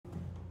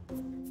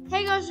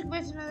Hey guys, welcome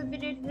back to another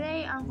video.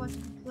 Today I'm going to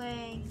be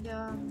playing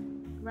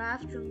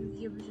Raft from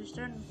Viewers Are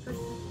Starting. First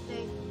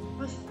today,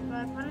 most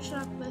subscribe, punish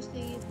up, let's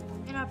stay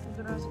in our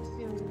progress and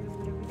still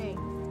every day.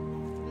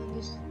 And then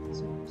this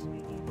is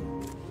right here.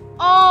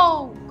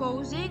 Oh,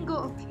 goes in, go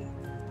okay.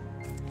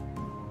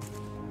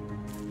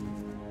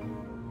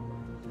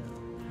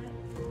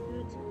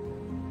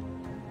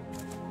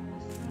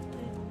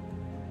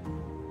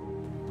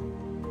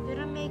 Did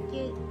I make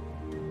it?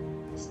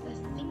 I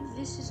think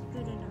this is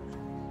good enough.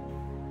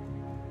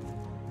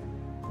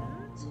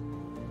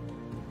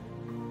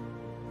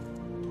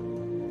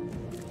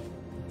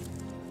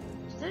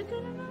 Is that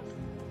good enough?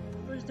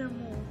 Or is there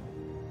more?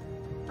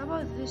 How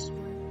about this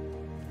one?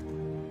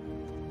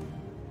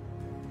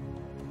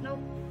 Nope.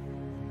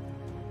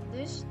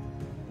 This?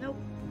 Nope.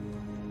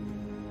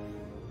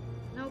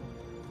 Nope.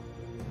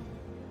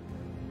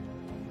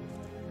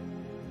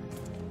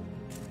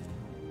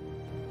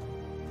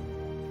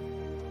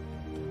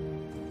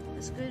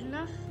 That's good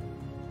enough?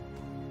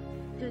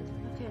 Good,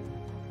 okay.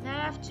 Now I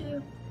have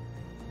to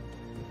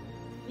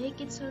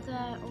make it so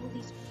that all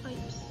these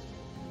pipes,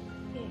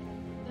 okay,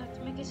 I have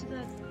to make it so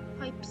that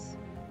pipes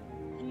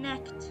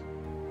connect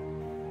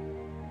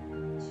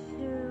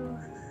to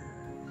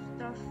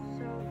stuff,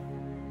 so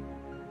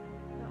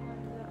that one.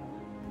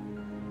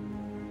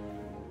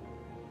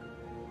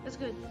 That's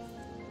good.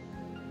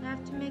 I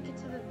have to make it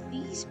so that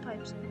these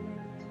pipes connect.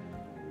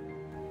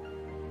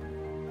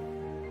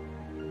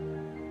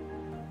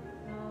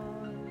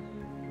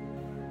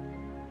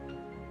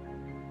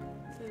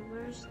 Wait,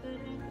 where's the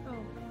end?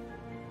 Oh.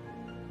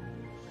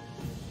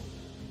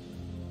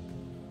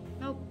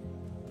 Nope.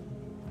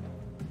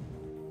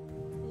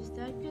 Is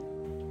that good?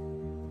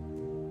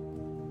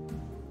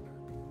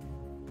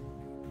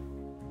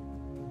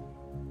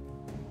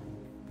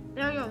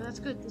 There we go, that's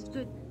good, that's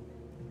good.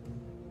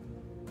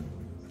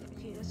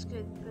 Okay, that's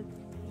good, but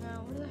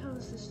now where the hell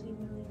is this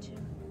leading me to?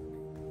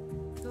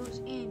 It goes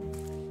in.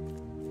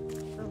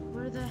 But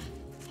where the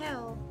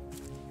hell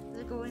is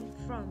it going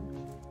from?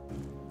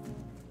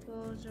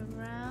 Goes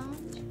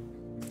around.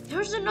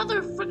 There's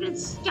another freaking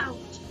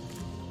scout!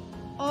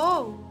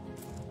 Oh!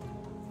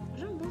 Are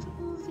there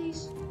multiple of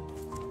these?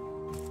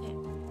 Yeah.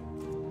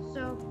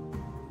 So,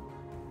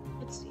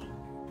 let's see.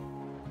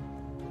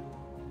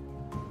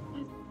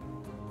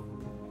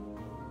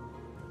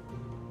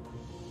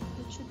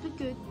 That should be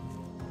good.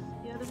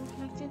 The other one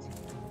connected?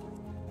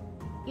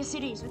 Yes,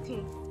 it is.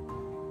 Okay.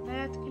 Now I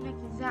have to connect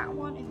that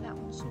one and that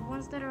one. So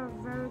ones that are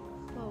very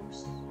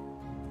close.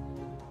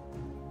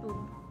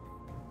 Boom.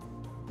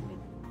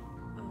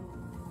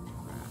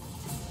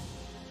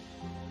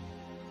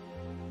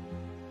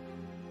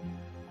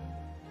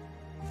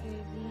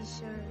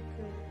 These are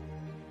good.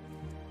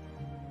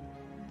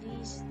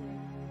 These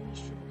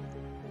should be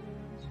the good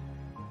ones.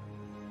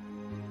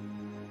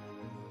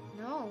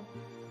 No.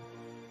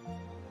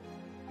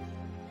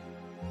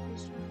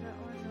 This one, that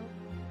one, no.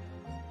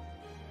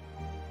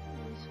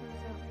 This one,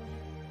 that one,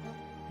 no.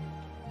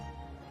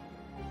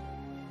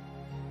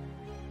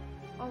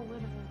 Oh, wait a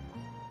minute.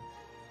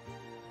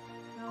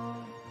 No.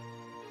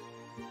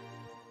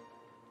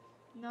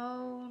 No,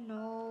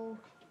 no.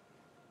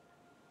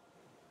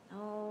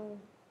 No.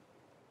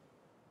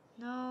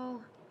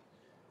 No.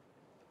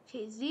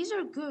 Okay, these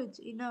are good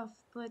enough,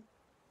 but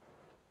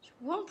there's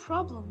one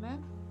problem,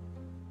 man.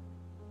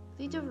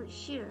 Lead over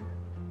here.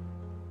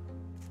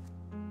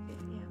 Okay,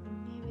 yeah,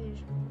 maybe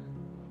there's one.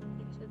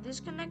 Okay, so this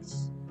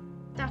connects,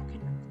 that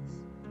connects.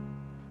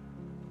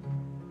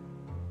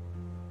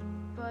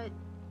 But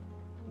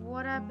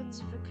what happens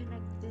if I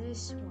connect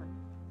this one?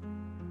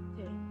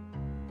 Okay.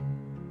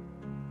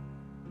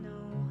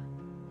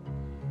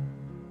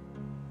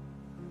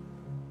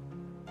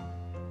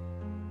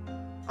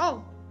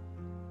 Oh!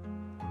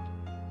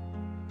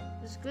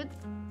 That's good?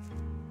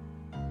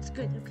 It's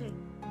good, okay.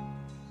 So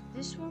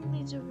this one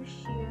leads over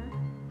here.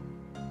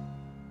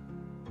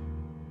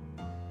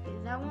 Okay,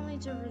 that one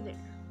leads over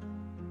there.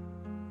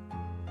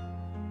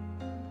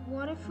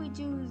 What if we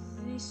do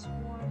this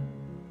one?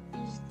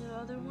 Is the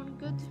other one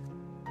good?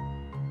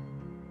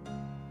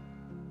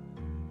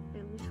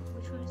 Okay,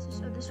 which one is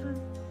this? Oh, this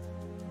one?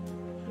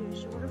 Here,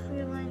 so what if we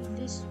align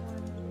this one?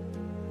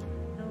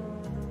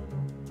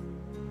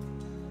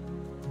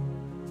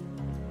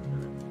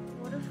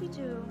 We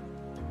do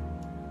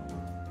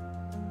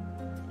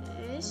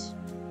this.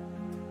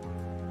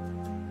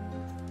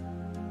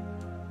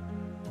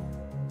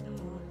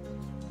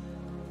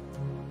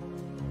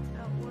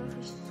 Now what if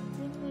we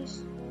spin this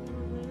all the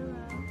way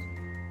around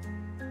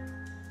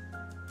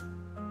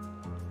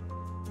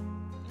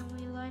and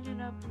we line it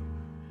up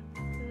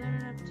to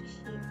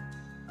here.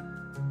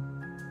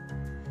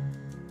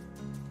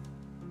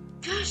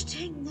 Gosh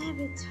dang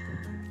nabbit.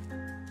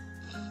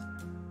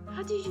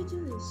 How did you do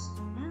this,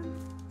 man?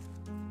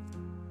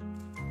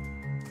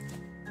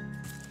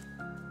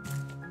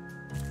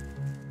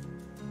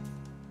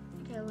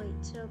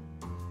 So,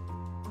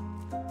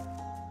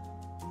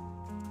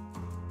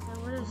 now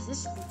what does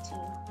this lead to?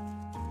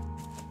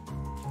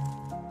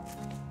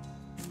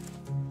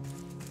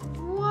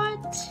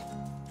 What?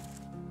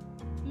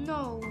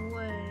 No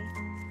way.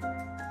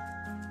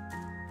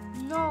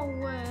 No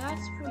way,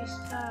 that's pretty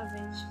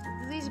savage.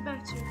 These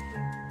backs are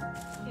here.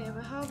 Okay,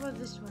 but how about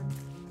this one?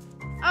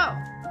 Oh!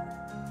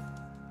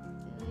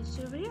 It leads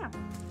to over here.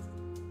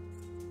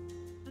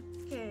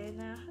 Okay,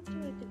 now how do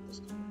I get this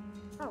down?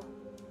 Oh.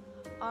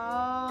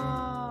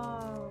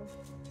 Oh.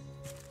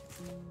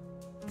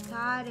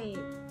 Got it.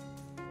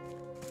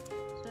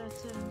 So I have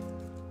to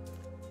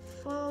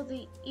follow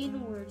the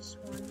inwards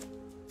one.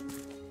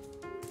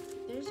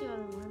 There's the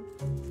other one.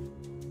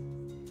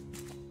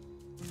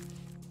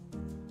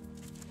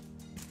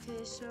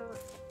 Okay, so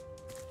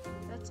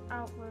that's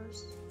outwards,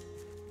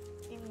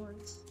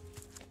 inwards.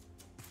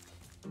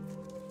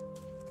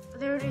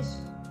 There it is.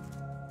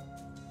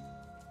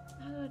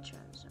 How do I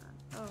turn this on?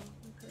 Oh,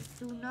 okay.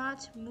 Do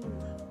not move.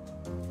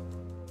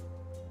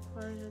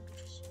 Where is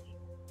electricity?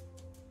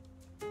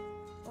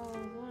 Oh,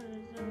 what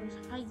are those?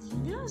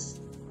 Hyenas?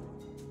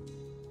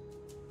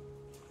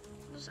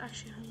 Those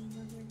actually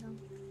hyenas right now.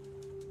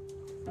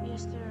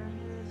 Yes, they're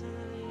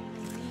literally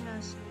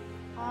hyenas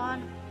on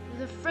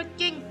the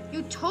freaking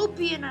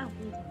utopian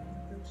outlet.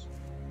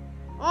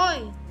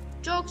 Oi,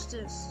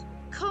 jokesters,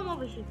 come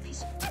over here,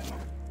 piece of.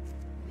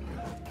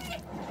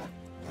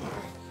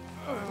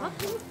 Oh, what?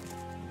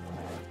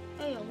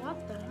 Hey, what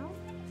the hell?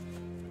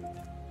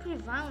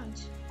 Pretty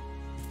violent.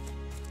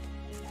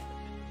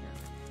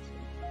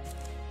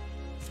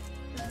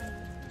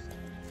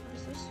 What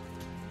is this?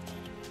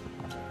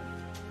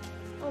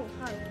 Oh,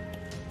 hi.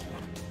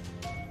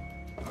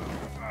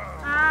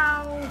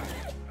 Ow!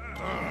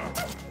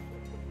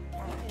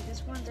 Okay,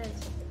 this one dead.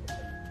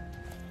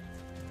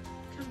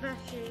 Come back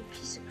here, you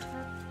piece of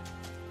crap.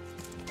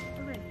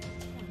 Okay.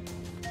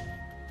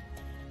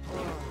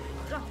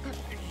 Oh, God.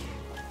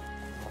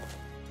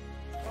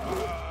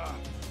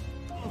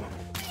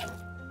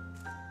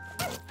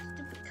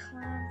 Stupid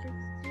clown,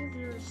 give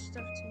your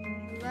stuff to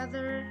me.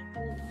 Leather,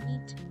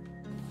 meat,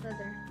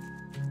 leather.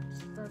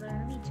 Leather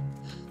and meat.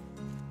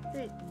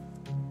 Wait.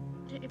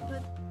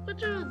 But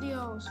what are the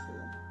O's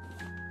for?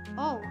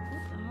 Oh,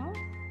 what the hell?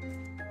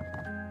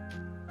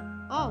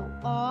 Oh,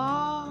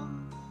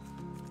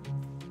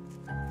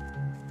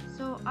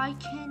 so I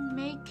can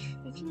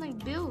like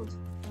build.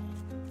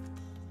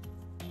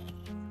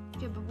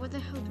 Okay, but what the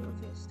hell do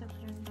okay, stop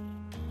here.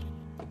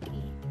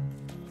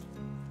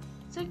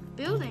 It's like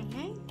building,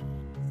 eh?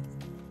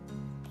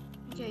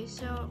 Okay,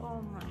 so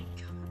oh my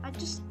god.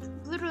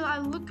 I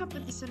look up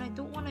at this and I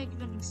don't wanna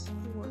even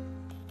explore.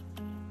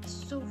 It's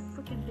so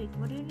freaking big.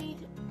 What do you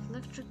need?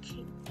 Electric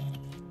cable.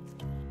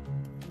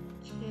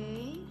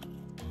 Okay.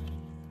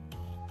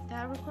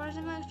 That requires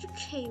an electric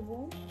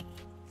cable.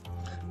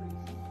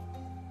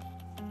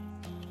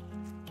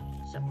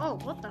 So, oh,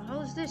 what the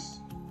hell is this?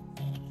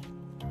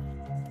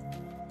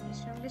 Okay,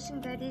 so I'm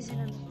guessing that is an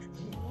electric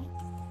cable.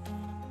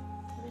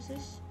 What is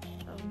this?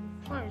 Oh,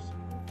 cars.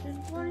 Then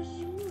what is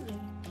you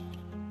moving?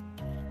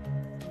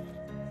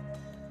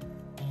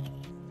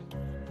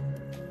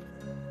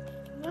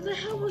 What the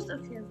hell was the?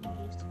 Okay, I'm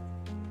confused.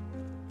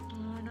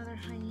 Oh, another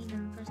hyena.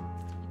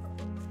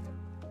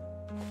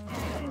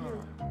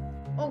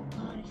 Oh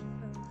god, I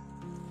fell.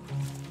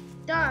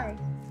 Die!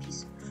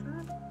 Piece of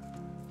crap.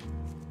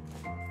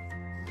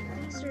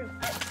 These are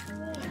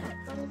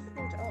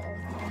battlefield.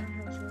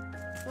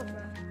 Oh no.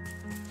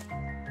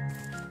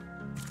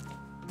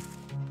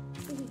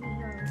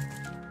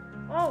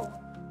 Oh!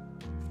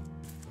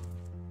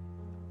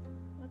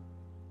 What?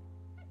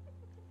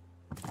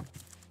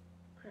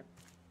 Crap.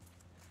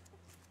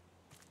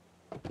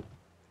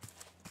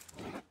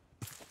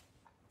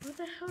 What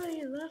the hell are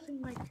you laughing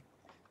like?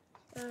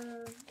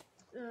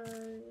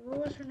 What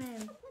was her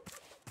name?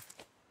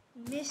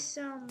 Miss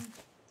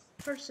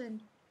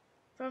person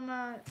from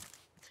god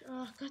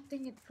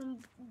dang it, from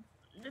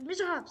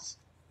Mr. Hobbs.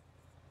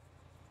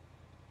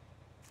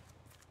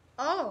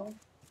 Oh,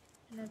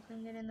 and I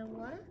putting it in the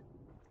water.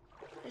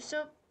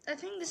 So I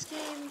think this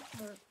game.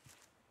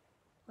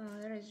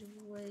 That is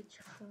way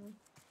too full.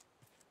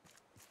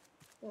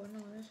 Oh no,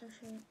 that's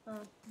actually.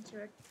 Oh, that's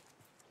right.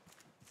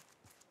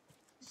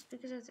 It's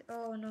because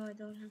oh no, I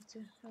don't have to.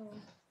 Oh.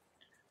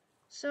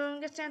 So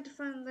I'm guessing I have to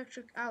find an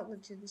electric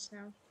outlet to this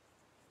now.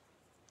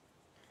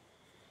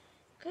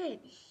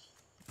 Great.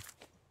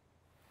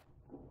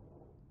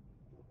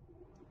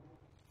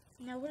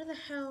 Now where the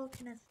hell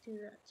can I do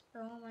that?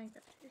 Oh my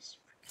god, this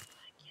freaking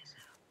lag is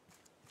out.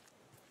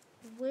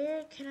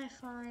 Where can I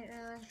find an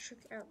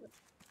electric outlet?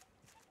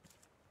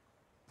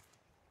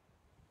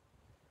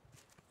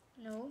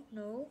 No,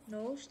 no,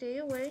 no, stay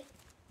away.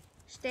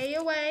 Stay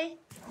away.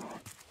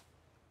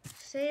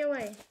 Stay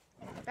away.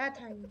 That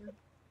time, you know.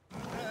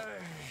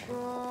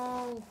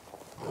 Bro.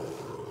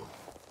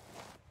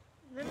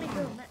 Let me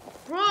go, man.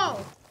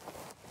 Bro!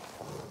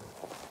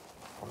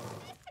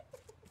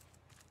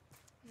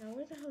 Now,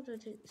 where the hell do I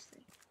take this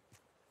thing?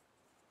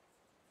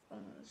 Oh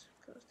no, it's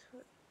close to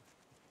it.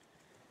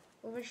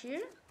 Over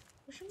here?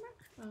 Question mark?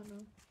 Oh no.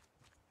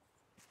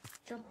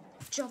 Jump,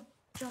 jump,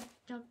 jump,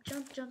 jump,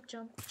 jump, jump,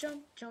 jump,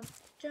 jump, jump,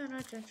 jump,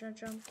 jump, jump, jump,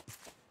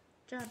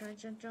 jump, jump,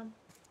 jump, jump.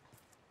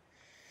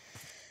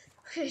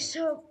 Okay,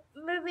 so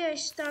maybe I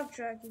stop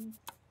dragging.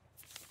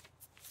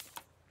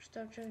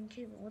 Stop dragging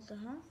cable. What the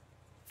hell?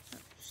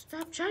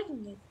 Stop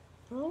dragging it,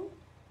 bro.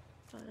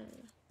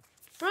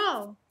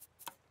 Bro,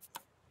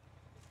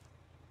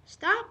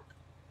 stop.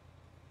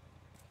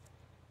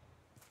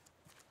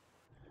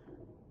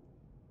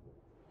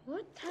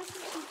 What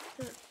happens with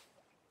the?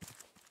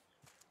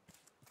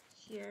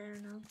 Here, I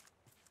don't know.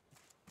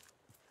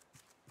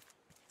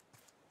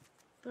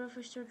 But if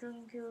I start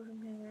dragging cable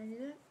from here, can I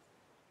do that?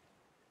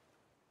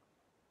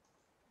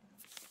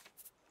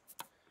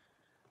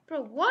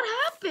 Bro, what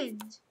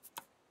happened?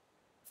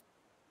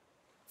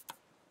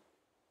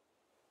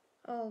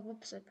 Oh,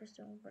 whoops, I pressed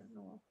the wrong button.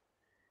 Oh,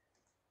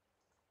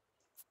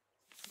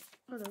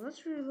 hold on,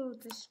 let's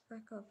reload this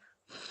back up.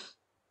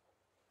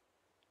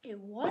 Hey,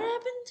 what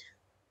happened?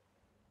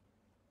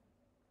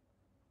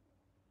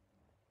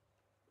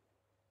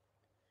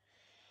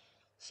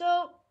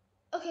 So,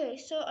 okay,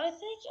 so I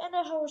think I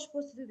know how we're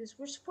supposed to do this.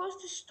 We're supposed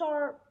to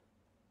start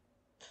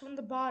from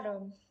the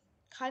bottom,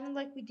 kind of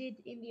like we did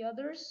in the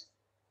others.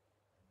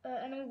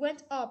 And we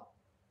went up,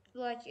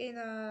 like in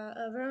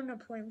a vertical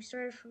point. We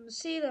started from the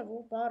sea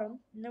level, bottom,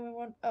 and then we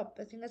went up.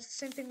 I think that's the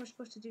same thing we're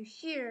supposed to do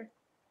here.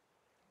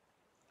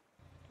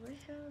 Do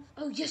I have?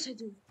 Oh, yes, I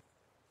do.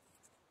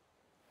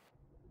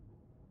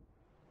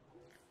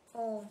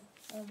 Oh,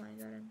 oh my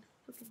god, I'm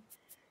fucking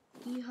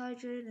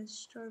dehydrated and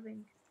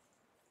starving.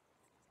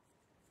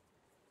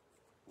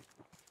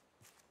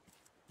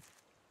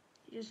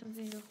 Here's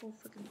something in the whole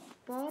fucking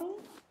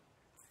bottle.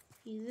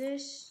 Eat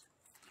this.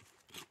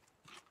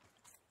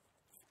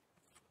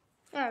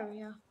 There we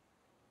go.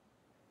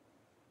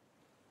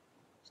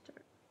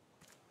 Start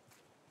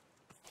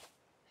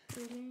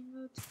filling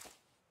it.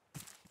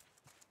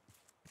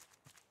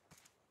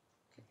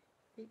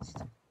 Okay, wait,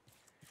 stop.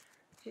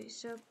 Okay,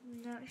 so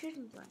now here's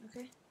the plan,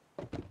 okay?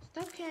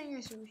 Stop carrying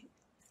us over here.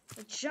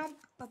 Let's jump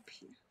up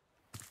here.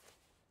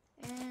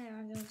 And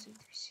I'm going to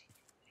 360.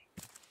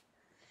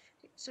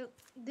 Okay, so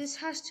this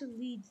has to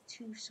lead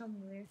to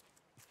somewhere.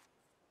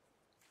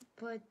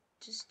 But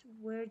just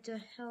where the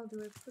hell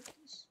do I put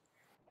this?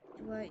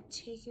 Do I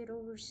take it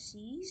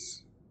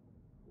overseas?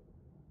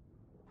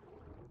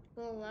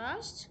 Will it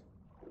last?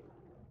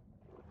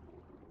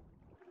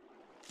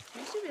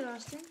 Seems to be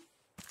lasting.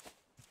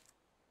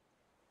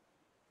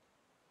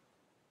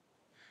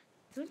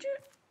 Don't you?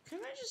 Can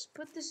I just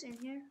put this in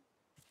here?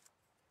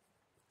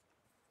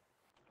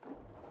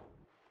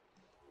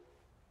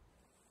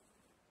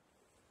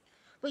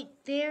 Wait,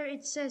 there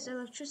it says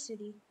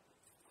electricity.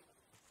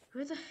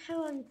 Where the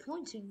hell are you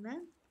pointing,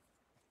 man?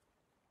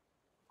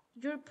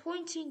 You're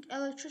pointing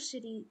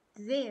electricity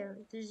there.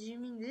 Does you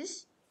mean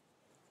this?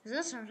 Because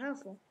that's not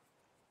helpful.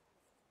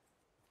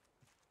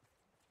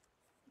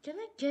 Can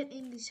I get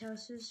in these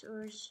houses,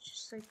 or it's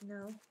just like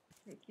no,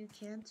 like you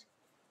can't?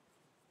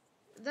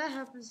 If that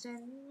happens,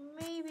 then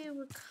maybe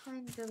we're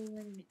kind of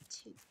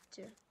limited.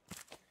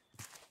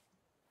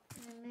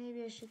 And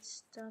maybe I should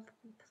stop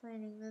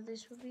complaining that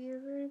this would be a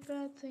very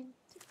bad thing.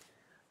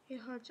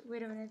 It's hard to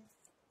wait a minute.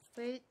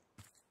 Wait.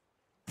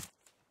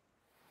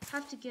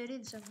 Have to get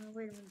in somehow.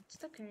 Wait a minute.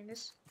 Stop carrying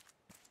this.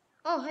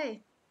 Oh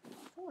hey,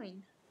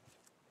 coin.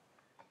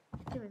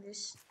 Give me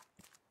this.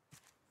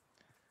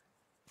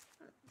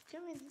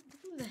 Give me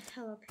the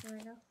hell up here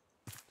right now.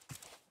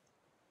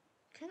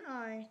 Can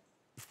I?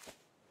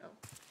 Oh,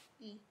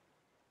 E.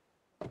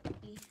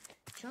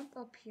 Jump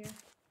up here.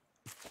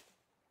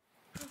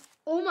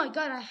 Oh my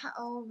god!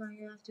 Oh my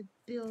god! I have to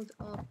build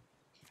up.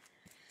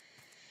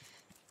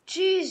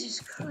 Jesus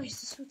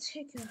Christ! This will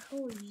take a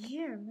whole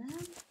year,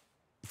 man.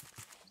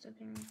 Stop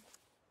carrying.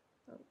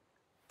 Oh.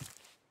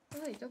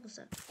 Oh wait, double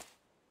step.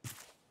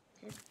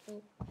 Okay.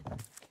 Oh.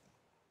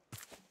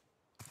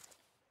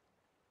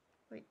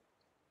 Wait.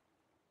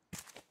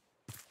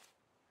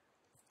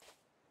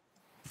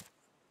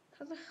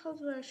 How the hell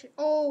do I actually?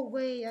 Oh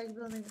wait, I'm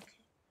building.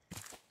 Okay.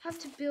 Have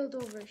to build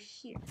over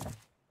here.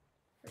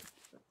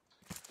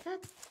 God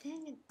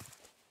dang it.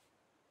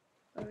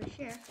 Over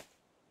here.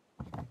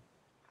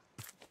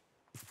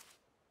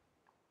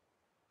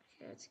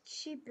 Okay, let's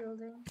keep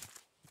building.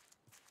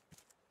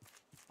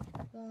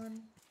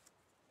 One.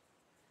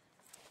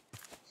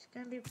 It's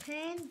gonna be a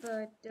pain,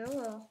 but oh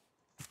well.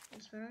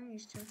 That's what I'm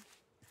used to.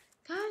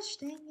 Gosh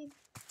dang it.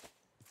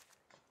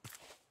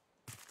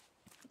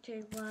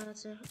 Okay, wow,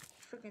 that's a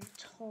freaking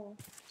tall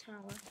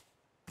tower.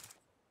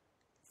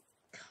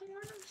 Come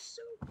on, I'm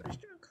so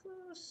freaking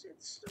close.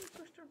 It's so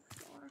freaking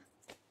far.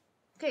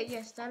 Okay,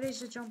 yes, that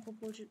is a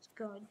jumpable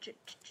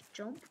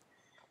jump.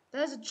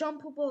 That is a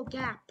jumpable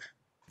gap.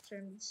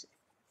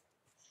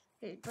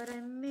 Okay, but I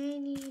may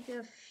need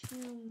a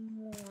few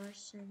more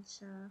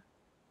since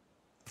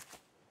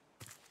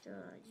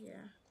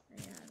yeah, I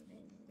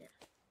may need it.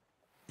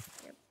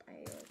 Yep,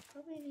 I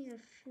probably need a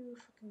few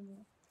fucking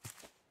more.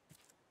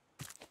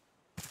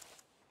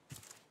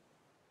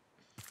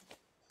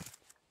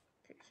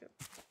 Okay, so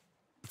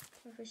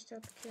if I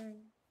stop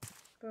killing,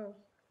 bro.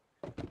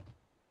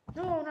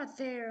 No, not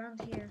there.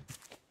 I'm here.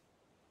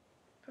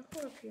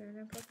 Parkour up here, and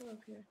then parkour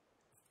up here.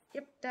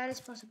 Yep, that is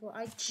possible.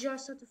 I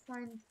just have to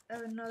find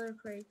another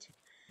crate.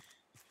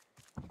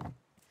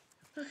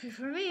 Okay,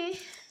 for me.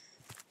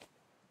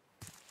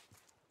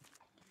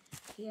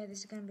 Yeah, this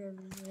is gonna be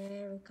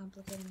very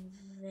complicated and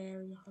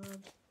very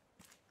hard.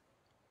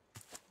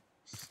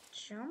 Just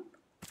jump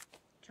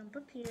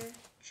up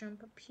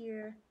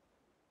here,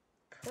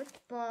 put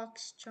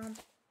box, jump.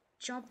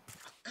 Oh,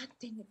 God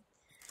dang it.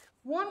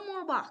 One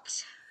more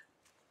box.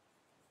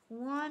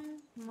 One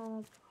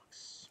more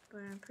box. But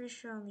I'm pretty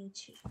sure I'll need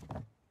two.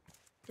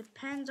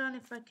 Depends on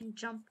if I can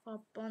jump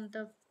up on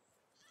the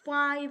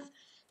 5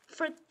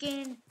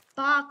 freaking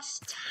box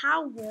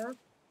tower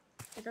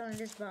with only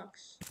this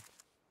box.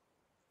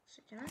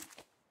 So can I?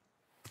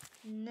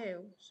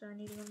 No. So I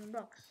need one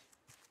more box.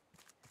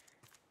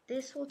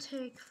 This will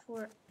take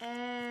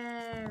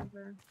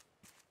forever.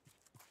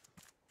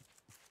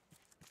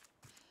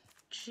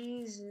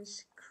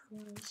 Jesus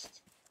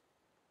Christ.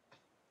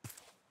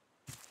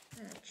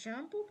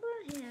 Jump up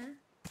on here.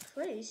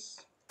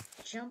 Place.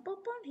 Jump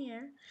up on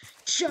here.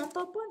 Jump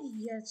up on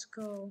here. Let's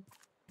go.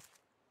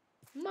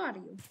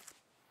 Mario.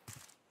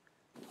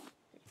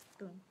 Okay,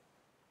 boom.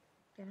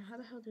 Okay, now how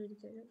the hell do we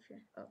get over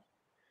here? Oh.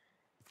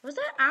 Was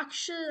that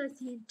actually like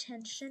the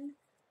intention?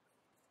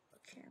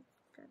 Okay, I'm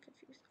kind of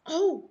confused.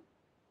 Oh!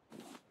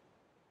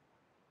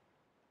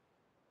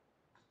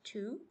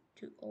 Two?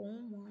 Oh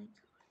my god.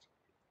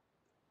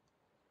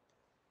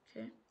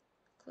 Okay,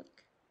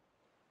 click.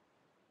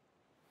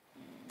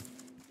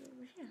 And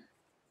over here.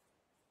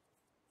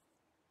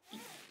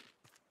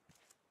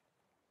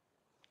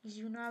 Is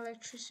you not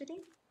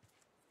electricity?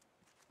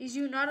 Is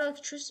you not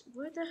electricity?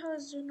 Where the hell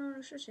is there no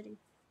electricity?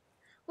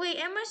 Wait,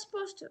 am I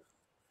supposed to?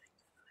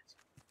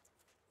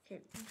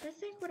 Okay, I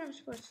think what I'm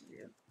supposed to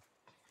do.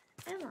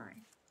 Am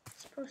I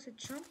supposed to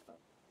jump up?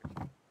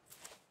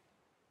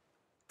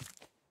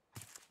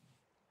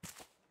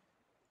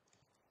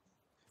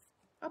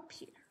 Up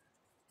here.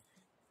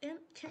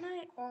 Can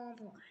I? Oh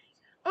my.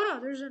 Oh no,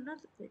 there's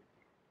another thing.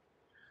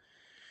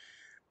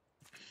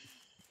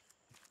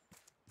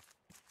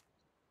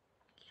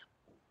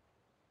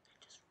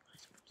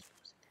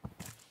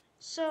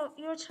 So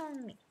you're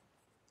telling me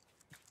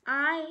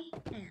I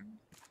am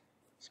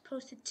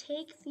supposed to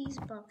take these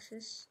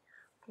boxes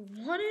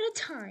one at a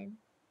time.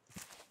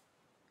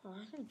 Oh,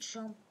 I can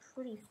jump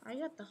pretty. I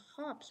got the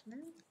hops,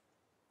 man.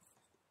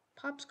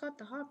 Pop's got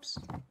the hops.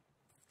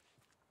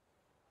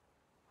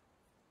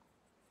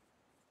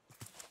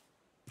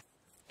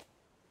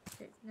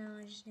 Okay, now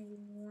I just need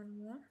one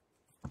more.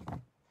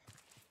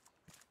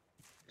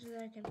 So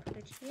that I can put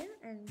it here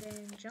and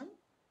then jump.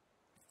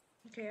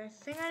 Okay, I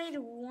think I need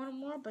one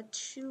more, but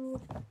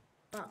 2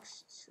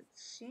 boxes.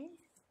 Let's see.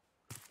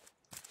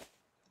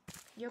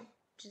 Yep,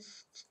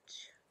 just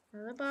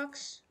another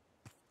box.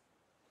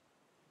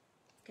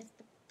 Get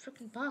the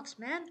freaking box,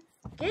 man.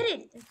 Get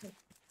it! Okay.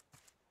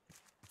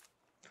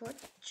 Put,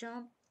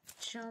 jump.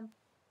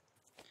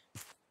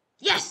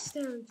 Yes!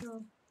 There we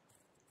go.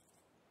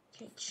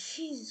 Okay,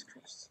 Jesus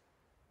Christ.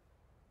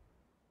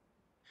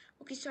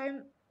 Okay, so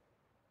I'm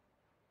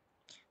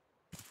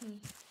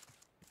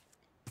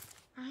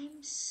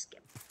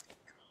skeptical.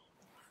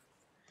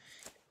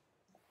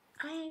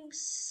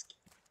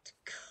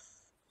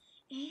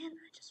 And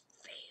I just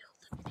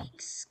failed at being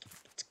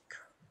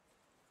skeptical.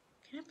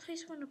 Can I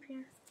place one up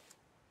here?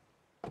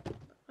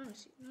 Let me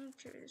see. I'm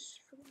curious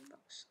for one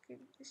box. Give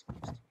me this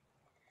box.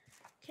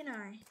 Can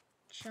I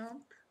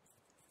jump?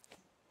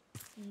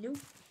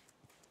 Nope.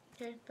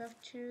 Okay,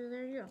 back to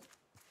there you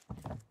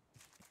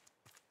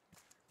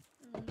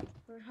go.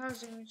 For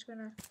housing, I'm just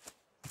gonna.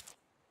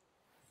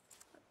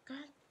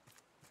 God.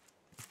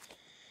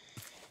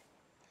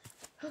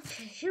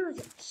 Okay, here we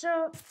go.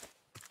 So,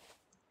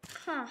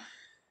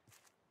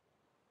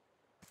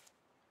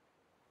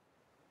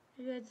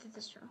 maybe I did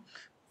this wrong.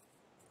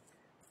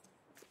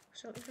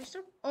 So if I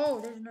start, oh,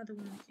 there's another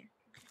one right there.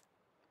 Okay.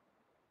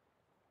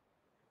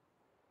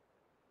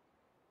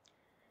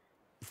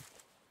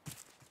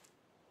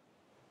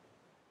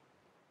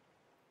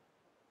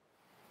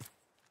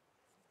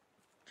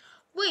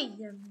 Wait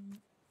a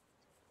minute.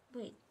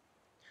 Wait.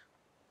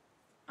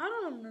 I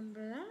don't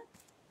remember that.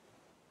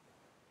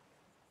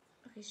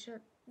 Okay, so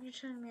you're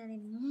telling me I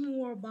need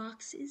more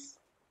boxes?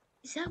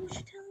 Is that what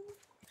you're telling me?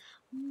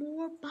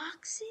 More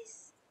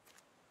boxes?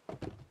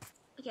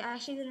 Okay, I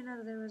actually didn't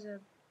know there was a.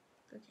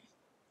 Okay.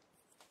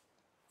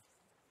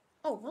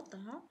 Oh, what the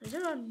hell? Is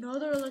there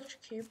another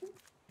electric cable?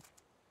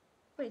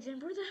 Wait, then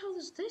where the hell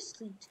does this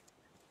lead to?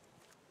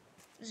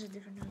 This is a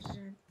different house,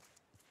 isn't it?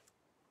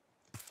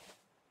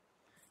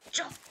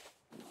 Jump!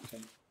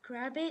 Okay,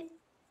 grab it.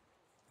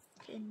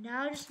 Okay,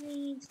 now I just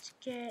need to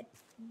get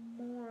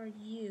more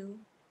you.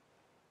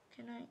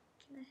 Can I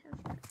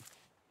have that?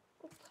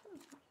 Oh, come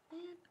on,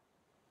 man.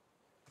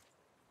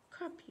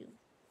 Crap you.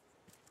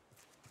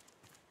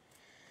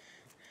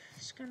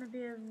 It's gonna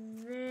be a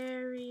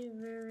very,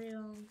 very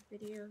long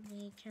video of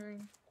me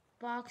carrying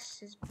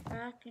boxes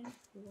back and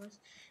forth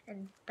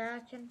and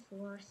back and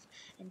forth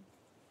and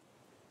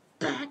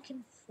back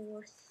and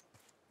forth.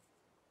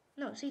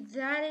 No, see,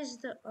 that is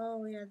the.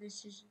 Oh, yeah,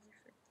 this is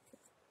different.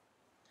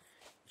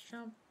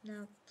 Jump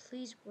now,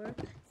 please work.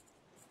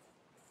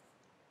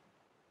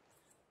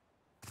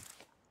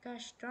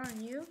 Gosh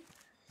darn you.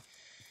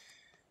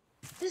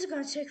 This is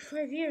gonna take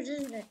 5 years,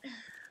 isn't it?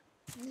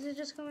 This is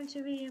just going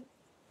to be...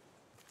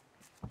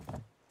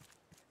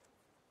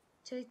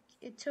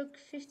 It took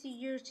 50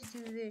 years to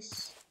do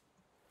this.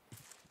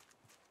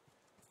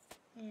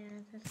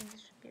 And I think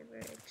this would be a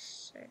very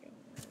exciting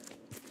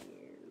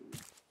video.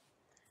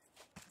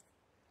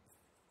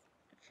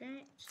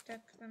 Okay,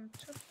 stack on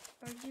top.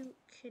 Are you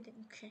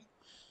kidding? Okay.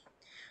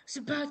 I was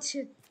about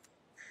to...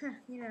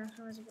 you know,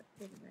 I was about...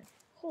 Wait a minute.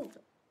 Hold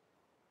up.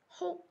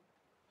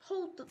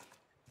 Hold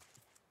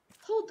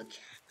the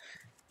cap.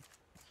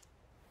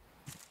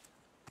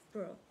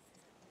 Bro.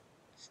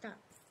 Stop,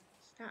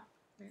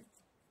 man.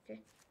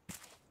 Okay?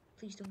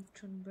 Please don't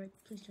turn break.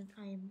 Please don't.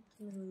 I am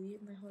literally,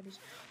 my heart is...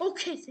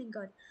 Okay, thank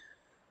God.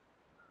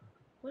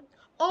 What?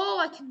 Oh,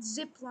 I can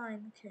zip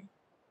line. Okay.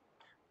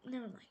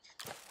 Never mind.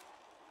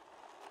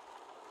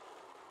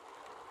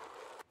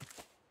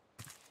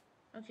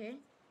 Okay.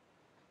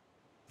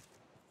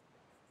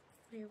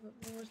 Wait, what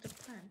was the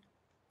plan?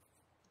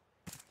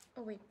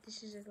 Oh wait,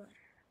 this is a ladder.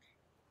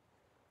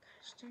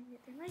 Gosh dang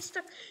it, am I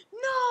stuck?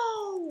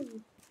 No!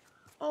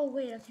 Oh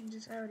wait, I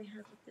already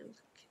have a build.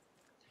 Okay.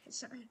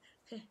 It's not,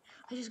 okay,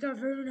 I just got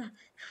Verona.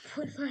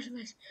 0.5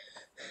 less.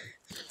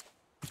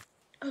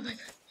 Oh my God,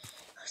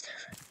 I was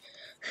terrified.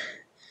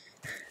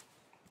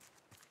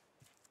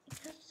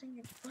 Gosh dang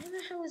it, why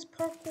the hell is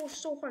parkour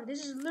so hard?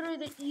 This is literally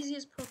the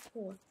easiest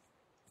parkour.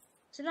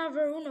 It's not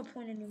Verona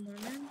point anymore,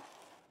 man.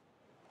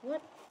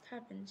 What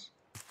happened?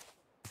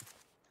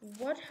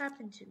 What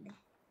happened to me?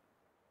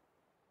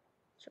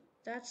 So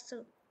that's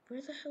the... Where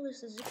the hell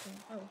is the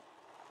zipline? Oh.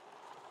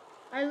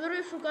 I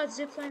literally forgot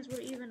ziplines were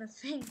even a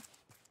thing.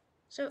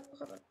 So,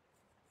 hold on.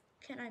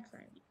 Can I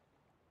climb you?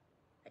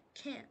 I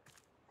can't.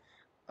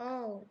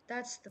 Oh,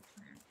 that's the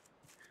plan.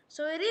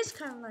 So it is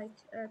kind of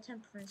like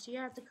Temperance. You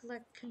have to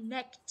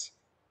connect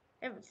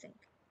everything.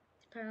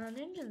 Depending on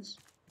the engines.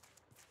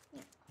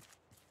 Yeah.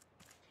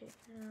 Okay,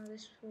 now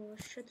this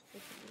should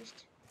fit at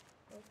least.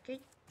 Okay.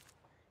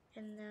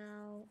 And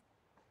now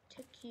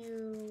take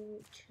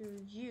you to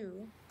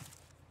you.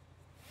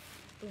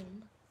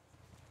 Boom.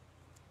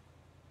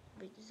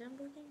 Wait, is that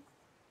working?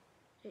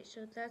 Okay,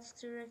 so that's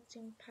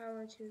directing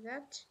power to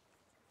that.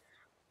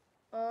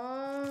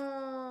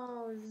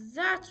 Oh,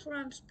 that's what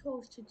I'm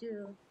supposed to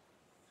do.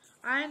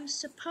 I'm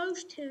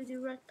supposed to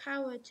direct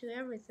power to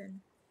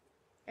everything.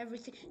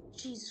 Everything.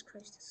 Jesus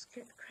Christ, that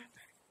scared the crap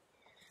out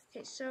of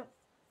me. Okay, so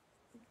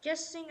I'm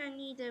guessing I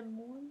need a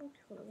more.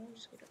 Hold on, let me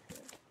just get up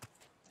here.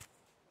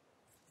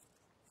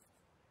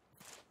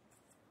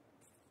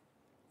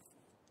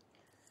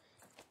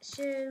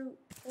 So,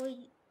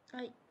 wait,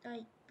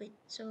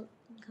 so,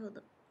 hold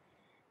up.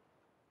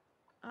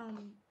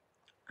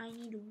 I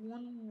need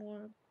one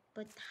more,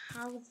 but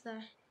how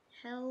the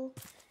hell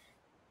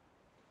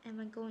am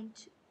I going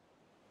to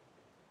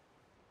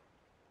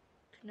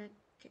connect?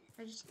 Okay,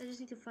 I just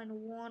need to find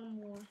one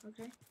more,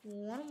 okay?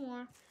 One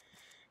more,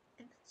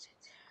 and that's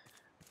it.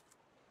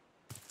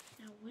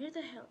 Now, where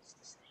the hell is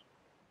this thing?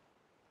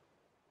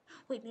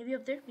 Wait, maybe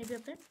up there? Maybe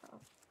up there? Oh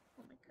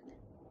my God.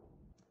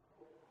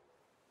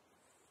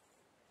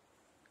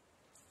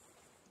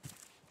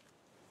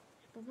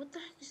 But what the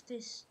heck is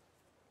this?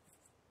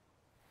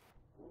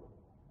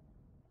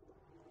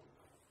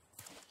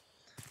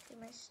 Okay,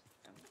 my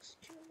stomach's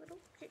itching a little.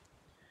 Okay.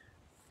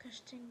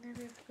 Gosh dang,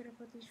 never forgot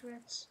about these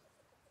rats.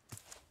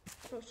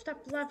 Bro, stop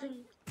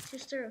laughing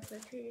hysterically,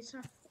 okay? It's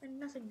not, and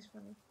nothing is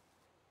funny.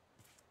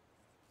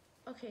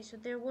 Okay, so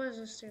there was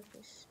a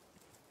staircase.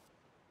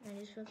 I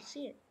just failed to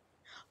see it.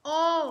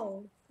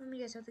 Oh! Let me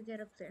guess how to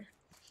get up there.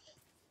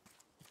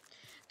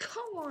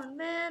 Come on,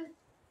 man!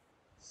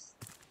 It's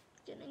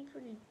getting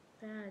pretty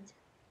bad.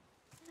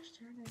 Gosh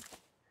darn it.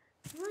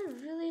 Do I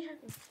really have...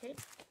 Okay.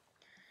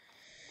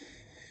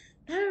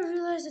 I didn't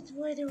realize that's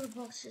why there were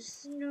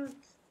boxes. You know,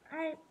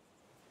 I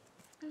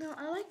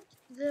like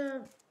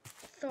the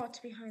thought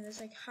behind this,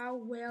 like how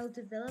well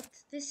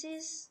developed this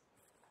is.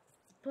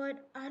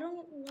 But I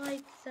don't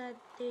like that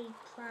they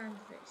planned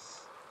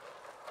this.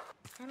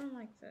 I don't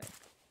like that.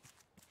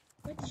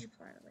 Why did you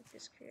plan it like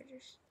this,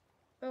 creators?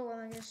 Oh, well,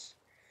 I guess,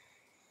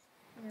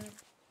 you know,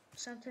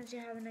 sometimes you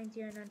have an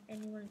idea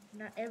and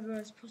not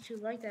everyone's supposed to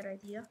like that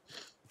idea.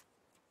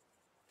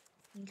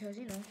 Because,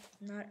 you know,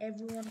 not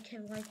everyone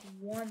can like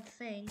one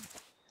thing.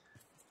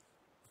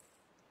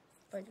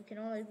 But we can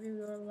all agree,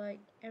 or like,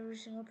 every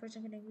single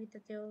person can agree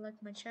that they will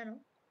like my channel.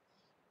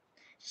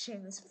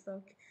 Shameless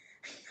fuck.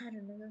 I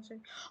don't know, I'm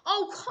sorry.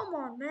 Oh, come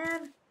on,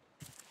 man!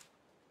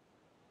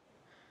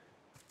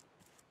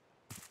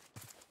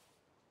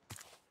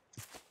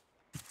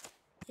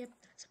 Yep,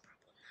 that's a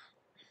problem now.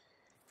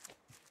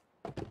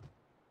 Okay,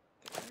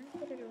 let me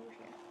put it over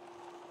here.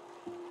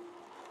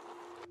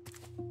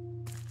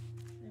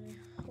 Let me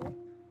hope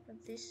that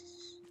this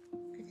is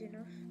good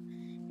enough.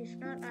 If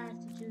not, I have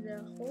to do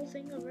the whole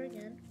thing over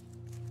again.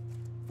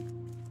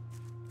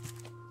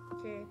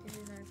 Okay, this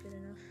is not good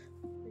enough.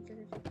 Because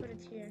if you put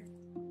it here,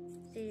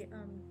 see,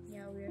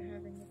 yeah, we are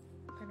having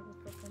kind of a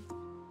problem.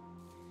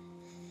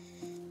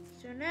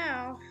 So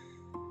now,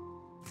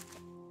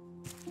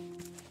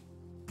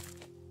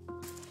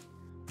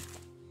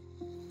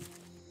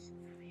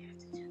 we have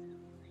to do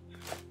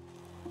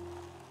that.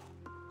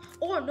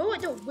 Oh no, I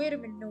don't. Wait a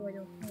minute. No, I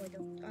don't. No, I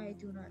don't. I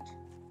do not.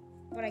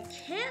 What I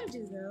can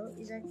do though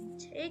is I can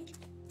take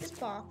this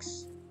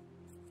box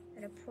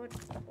and I put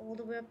all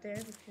the way up there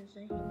because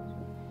I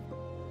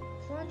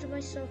plunge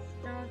myself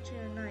down to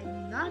a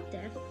nine, not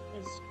death,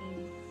 as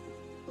game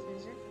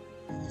says it.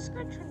 Is this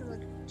guy trying to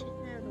like take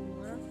me out of the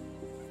water?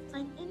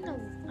 I'm in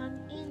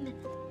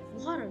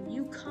water.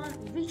 You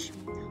can't reach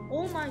me.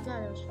 Oh my god,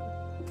 that was fun.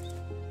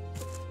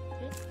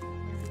 Okay,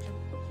 now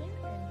jump here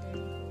and then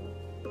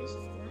this is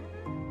that.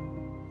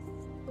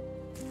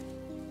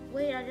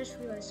 Wait, I just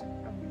realized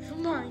something. Oh, never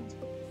mind.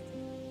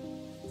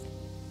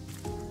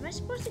 Am I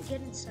supposed to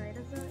get inside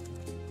of that?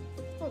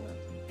 Hold up.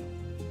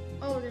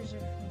 Oh, there's a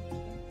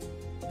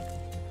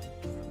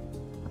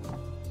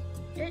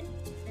it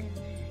and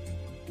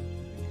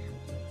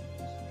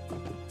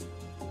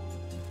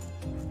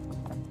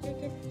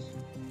take it,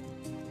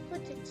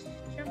 put it,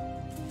 jump.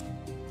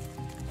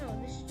 No,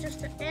 this is just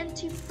an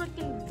empty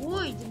freaking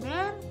void,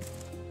 man.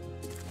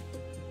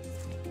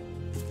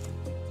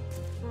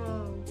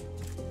 Bro,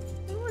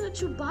 there were the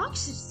two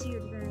boxes here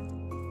then.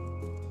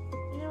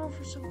 You know,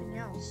 for something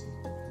else.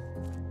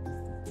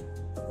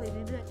 Wait,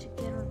 maybe I have to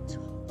get on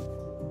top.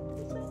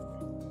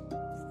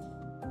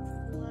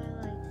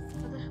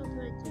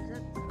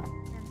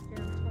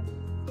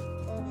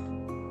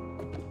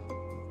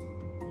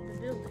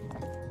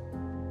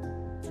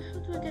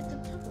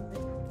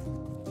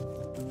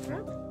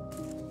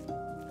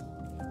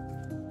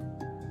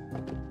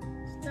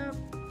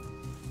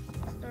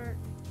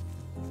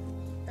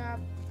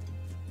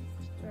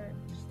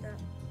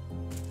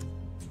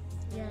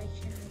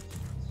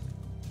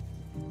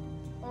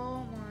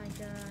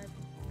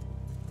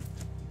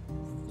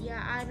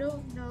 I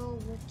don't know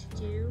what to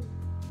do.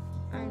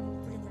 I'm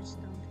pretty much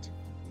stumped.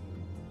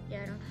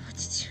 Yeah, I don't know what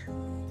to do.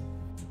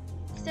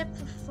 Except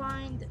for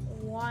find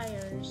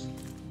wires.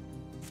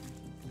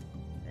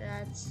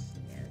 That's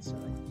all I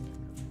can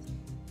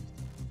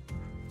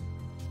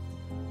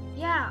do.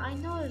 Yeah, I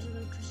know there's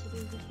electricity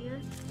over here,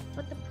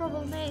 but the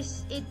problem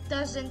is it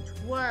doesn't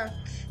work.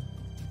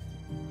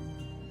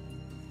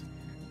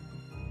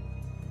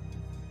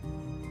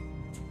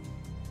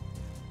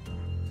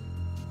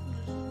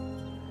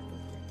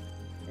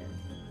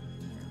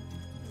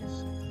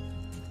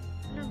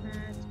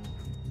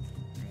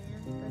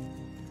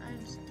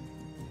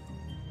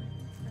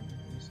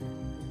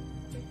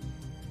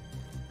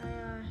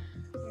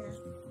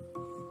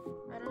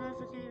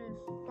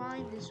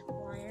 This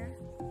wire,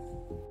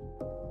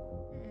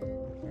 and I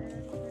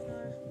don't even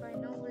know if I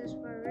know where this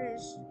wire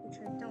is, which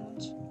I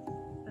don't,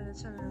 and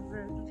it's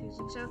very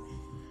confusing. So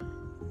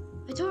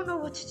I don't know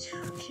what to do.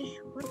 Okay,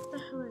 what the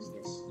hell is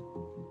this?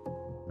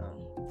 Oh,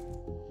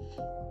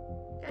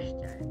 gosh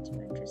darn it,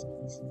 Temperance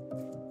keys.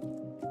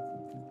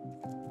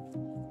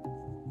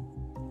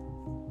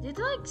 Did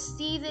I like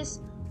see this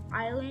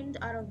island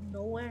out of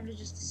nowhere and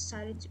just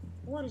decided to?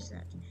 What is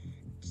that?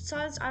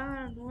 Saw this island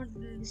out of nowhere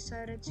and then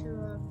decided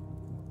to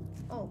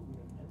oh.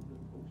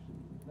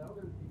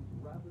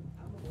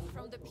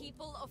 From the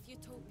people of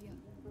Utopia,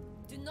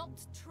 do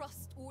not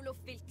trust Olof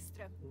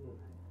Wilkström.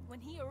 When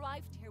he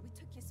arrived here, we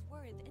took his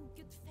word in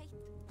good faith.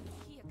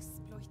 He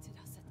exploited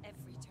us at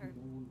every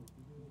turn.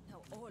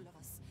 Now all of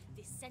us,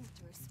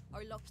 dissenters,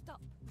 are locked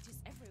up, which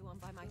is everyone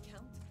by my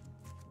count.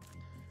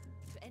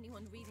 To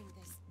anyone reading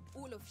this,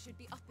 Olof should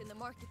be up in the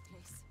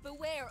marketplace.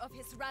 Beware of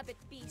his rabbit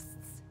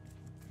beasts.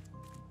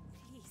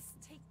 Please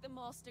take the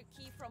master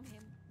key from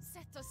him.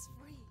 Set us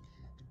free.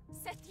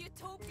 Set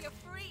Utopia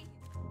free!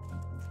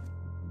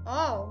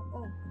 Oh.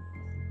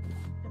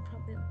 I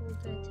probably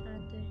hold it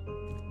right there.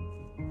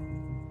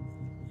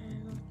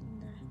 And look in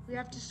there. We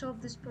have to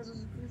solve this puzzle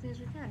as quickly as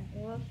we can.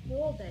 Or we're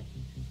all dead.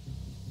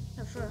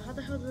 Now, how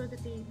the hell do I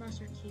get the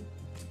master key?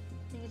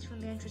 I think it's from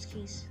the entrance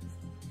keys.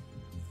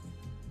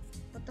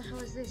 What the hell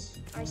is this?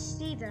 I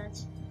see that.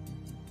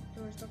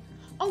 Door's locked.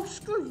 Oh,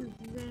 screw you,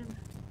 game.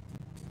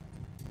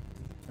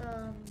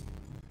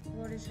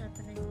 What is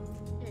happening?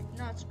 Hey,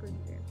 not screw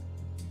you, game.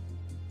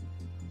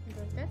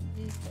 Like that?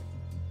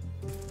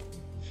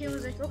 He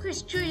was like, okay,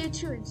 screw you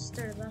too, and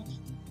started laughing.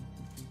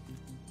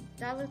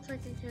 That looked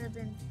like it could have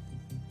been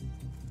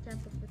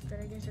tampered with, but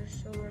I guess they're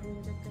so early,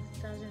 like a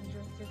thousand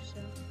objectives,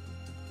 so.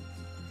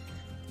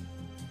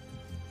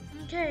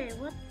 Okay,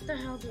 what the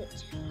hell do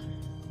it do?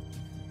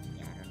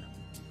 Yeah,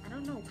 I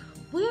don't know.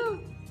 Where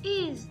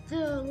is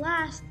the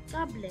last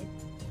goblet?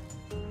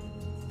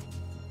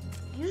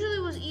 Usually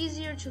it was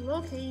easier to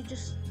locate, you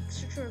just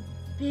search for a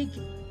big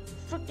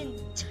freaking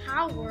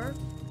tower.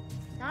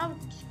 Now it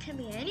can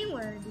be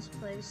anywhere in this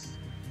place.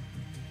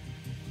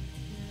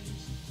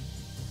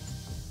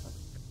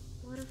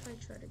 And what if I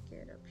try to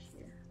get up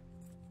here?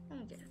 I'm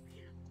gonna get up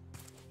here.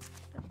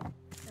 Oh,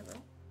 hello.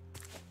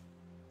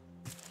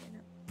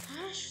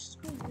 Gosh,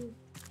 screw you.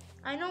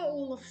 I know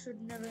Olaf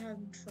should never have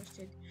been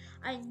trusted.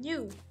 I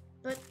knew,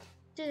 but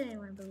did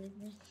anyone believe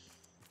me?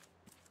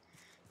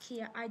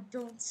 Okay, I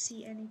don't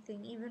see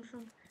anything, even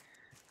from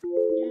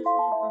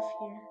above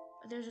here.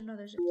 There's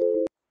another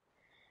zipline.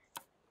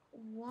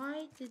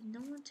 Why did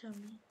no one tell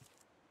me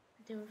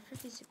that there were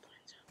 50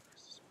 ziplines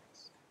across this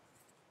place?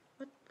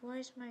 What? Why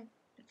is my...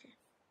 Okay.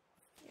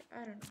 Yeah,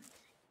 I don't know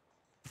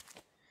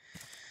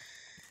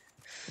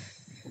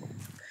anything.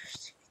 Gosh,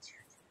 dang it,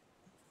 dude.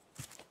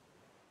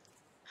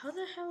 How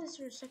the hell is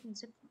there a second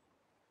zipline?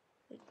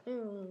 Wait.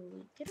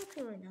 Get up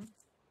here right now.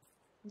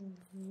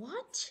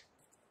 What?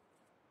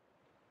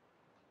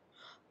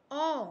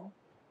 Oh.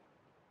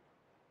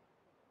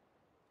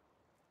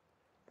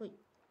 Wait.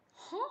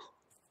 Huh?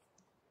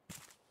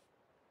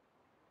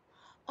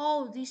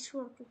 Oh, these two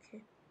are...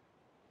 Okay.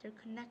 They're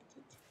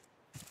connected.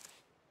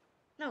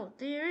 No,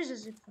 there is a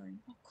zipline.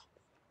 Oh, come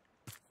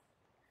on.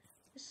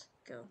 Just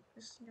go.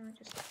 Just...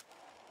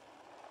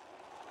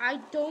 I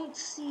don't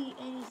see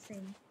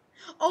anything.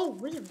 Oh,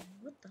 wait a minute.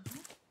 What the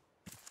hell?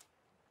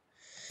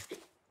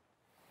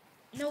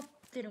 Nope,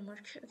 didn't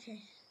work. Okay.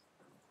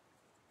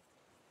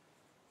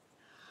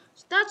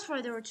 So that's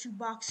why there were two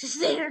boxes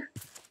there.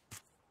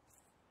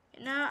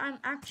 And now I'm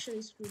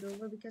actually screwed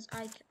over because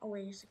I can... Oh,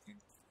 wait a second.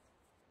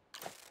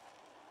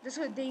 That's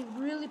what they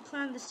really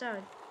planned this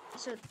out.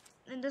 So,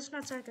 and that's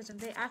not sarcasm.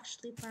 They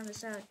actually planned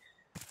this out.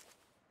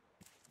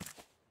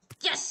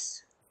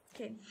 Yes!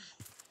 Okay.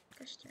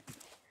 Gosh damn it.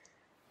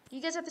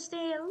 You guys have to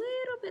stay a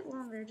little bit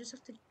longer. Just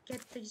have to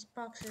get these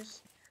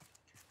boxes.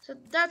 So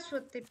that's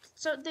what they...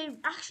 So they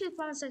actually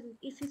planned this out.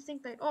 If you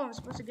think that, oh, I'm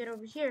supposed to get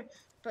over here,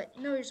 but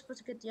no, you're supposed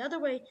to get the other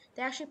way.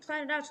 They actually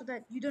planned it out so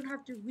that you don't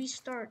have to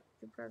restart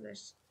your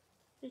progress.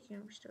 Speaking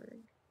of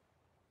restarting.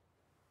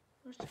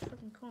 Where's the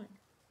fucking coin?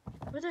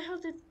 Where the hell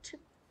did...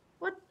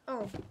 What?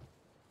 Oh.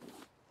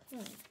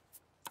 Coin.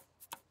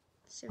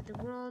 Save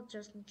the world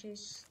just in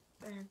case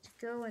I have to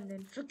go and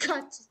then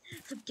forget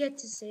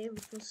to save,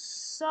 which will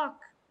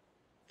suck.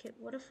 Okay,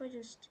 what if I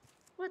just...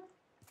 What?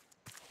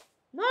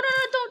 No,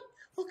 don't!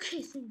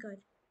 Okay, thank God.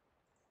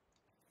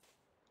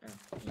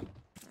 Oh, yeah.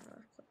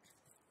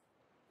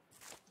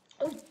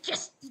 Oh,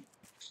 yes!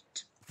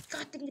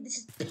 God dang it, this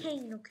is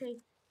pain, okay?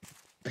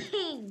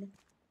 Pain!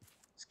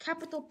 It's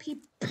capital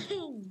P,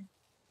 pain!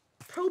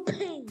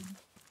 Propane!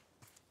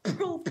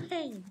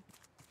 Propane!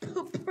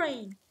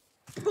 Propane!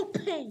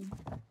 Propane!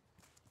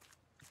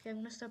 Okay, I'm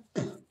gonna stop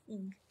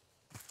ping.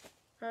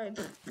 Alright,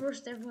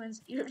 burst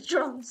everyone's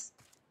eardrums.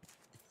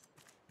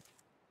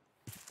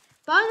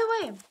 By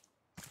the way,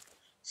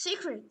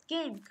 secret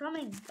game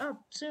coming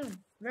up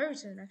soon. Very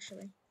soon,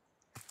 actually.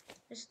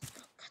 Just,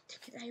 oh, God dang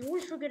it, I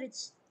always forget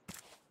it's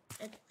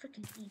a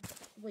freaking E.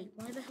 Wait,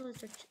 why the hell is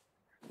there two?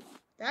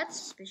 That's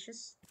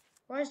suspicious.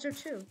 Why is there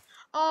two?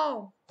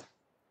 Oh,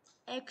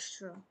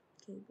 extra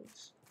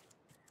cables.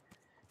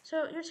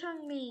 So you're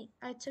telling me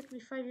it took me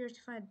 5 years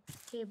to find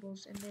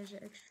cables and there's an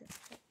extra.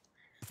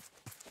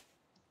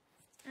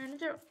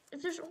 And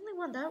if there's only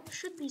one, that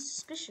should be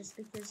suspicious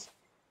because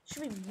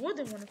there should be more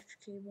than one extra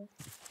cable.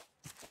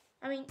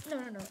 I mean,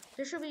 no.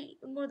 There should be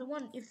more than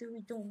one if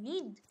we don't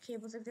need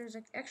cables, if there's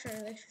like extra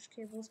electric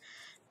cables.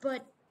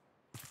 But,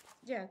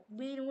 yeah,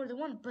 we need more than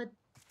one. But,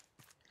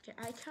 okay,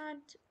 I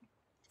can't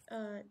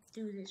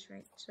do this,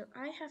 right? So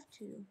I have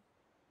to...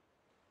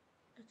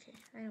 Okay,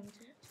 I know what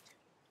I have to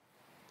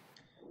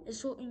do.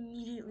 This will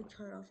immediately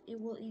cut off. It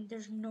will...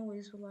 There's no way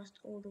this will last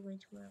all the way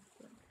to where I'm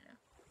going right now.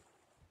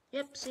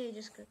 Yep, see, it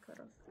just got cut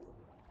off.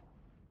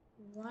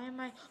 Why am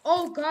I...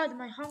 Oh, God,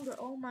 my hunger.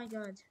 Oh, my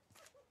God.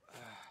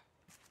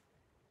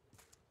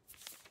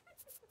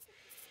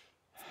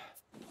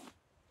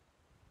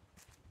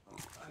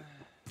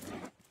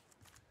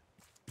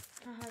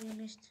 Haha, you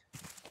missed.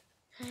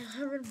 I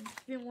haven't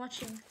been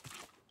watching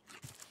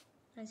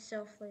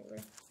myself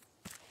lately.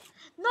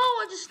 No,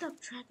 I just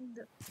stopped tracking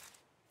the...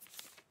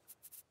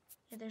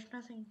 Yeah, there's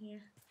nothing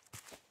here.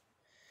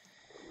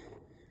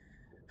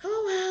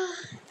 Oh, well.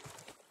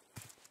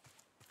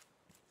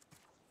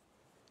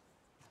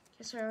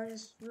 Guess I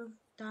was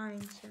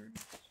dying soon.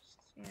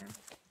 Yeah.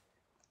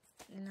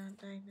 And not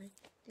dying. Like,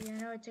 yeah, I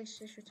know it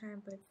takes extra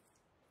time, but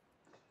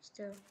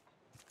still.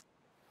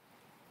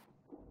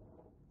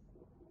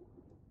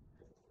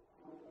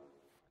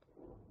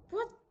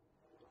 What?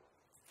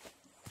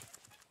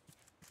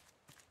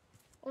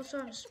 Also,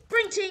 I'm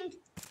sprinting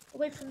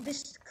away from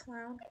this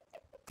clown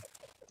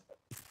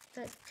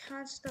that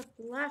can't stop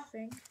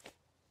laughing.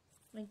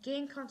 My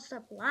game can't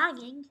stop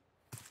lagging.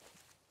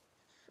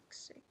 For fuck's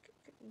sake.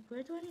 Okay,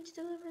 where do I need to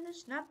deliver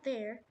this? Not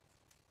there.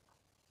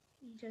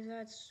 Because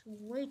that's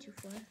way too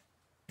far.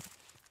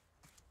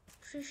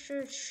 Pretty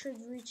sure it should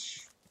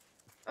reach...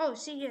 Oh,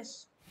 see,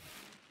 yes.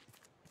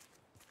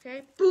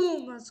 Okay,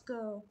 boom, let's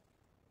go.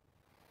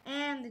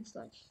 And it's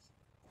like...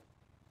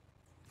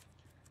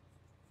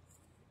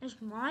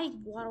 If my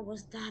water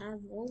was that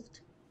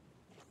involved.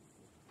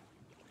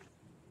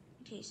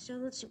 Okay, so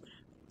let's see what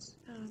happens.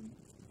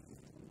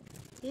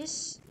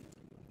 This...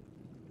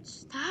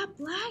 Stop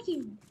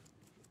lagging!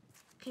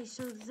 Okay,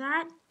 so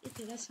that...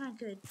 Okay, that's not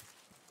good.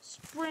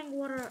 Spring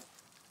water...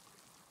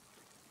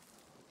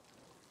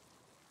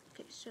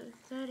 Okay, so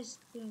if that is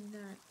doing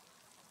that...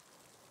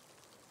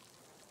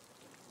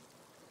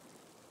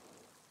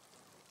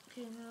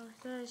 Okay, now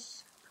if that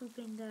is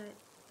pooping that.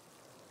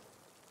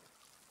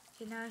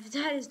 Okay, now if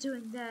that is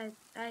doing that,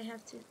 I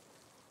have to.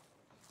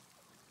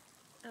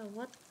 Oh,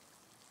 what?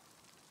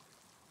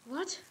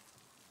 What?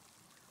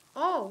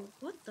 Oh,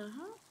 what the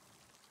hell?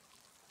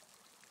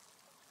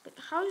 But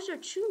how is there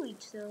two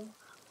leaks though?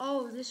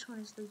 Oh, this one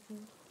is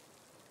leaking.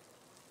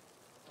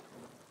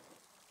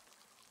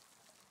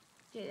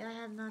 Okay, I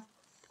have not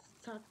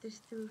thought this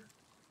through.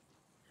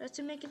 I have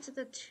to make it to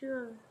the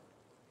two.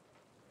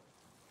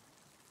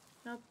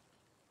 Nope.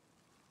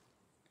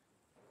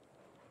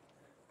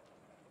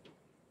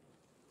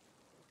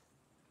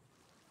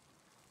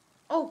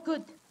 Oh,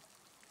 good.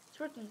 It's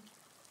working.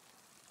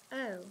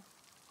 Oh.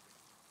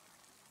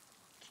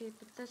 Okay,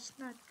 but that's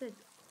not good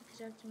because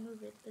I have to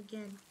move it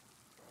again.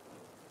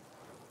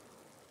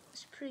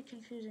 It's pretty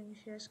confusing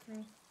if you ask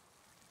me.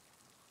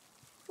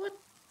 What?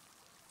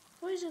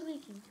 Why is it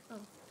leaking?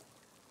 Oh.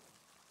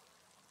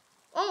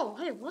 Oh,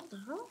 hey, what the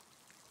hell?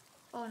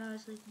 Oh, now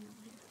it's leaking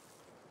over here.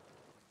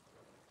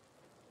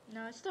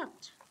 Now it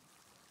stopped.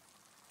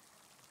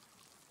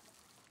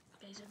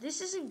 Okay, so this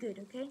isn't good,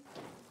 okay?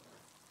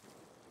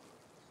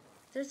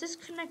 Does this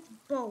connect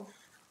both?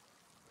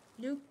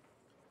 Nope.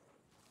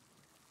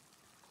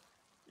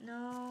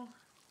 No.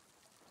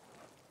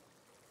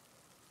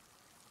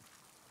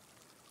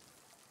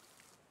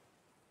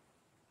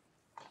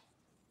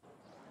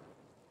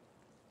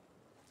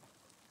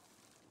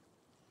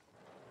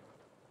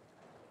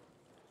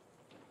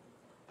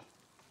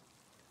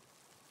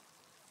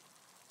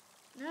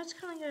 Now it's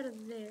coming out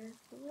of there.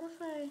 But what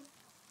if I...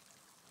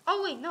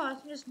 Oh, wait, no, I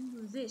can just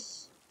move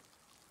this.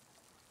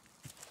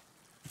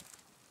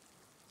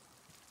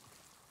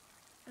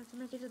 I have to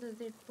make it so that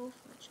they both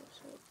match up.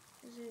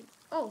 So, is it...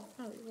 Oh,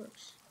 no, it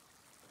works.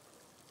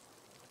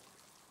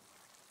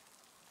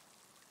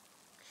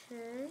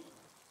 Okay.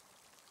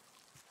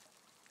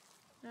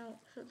 Now,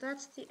 so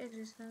that's the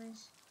exit,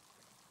 nice.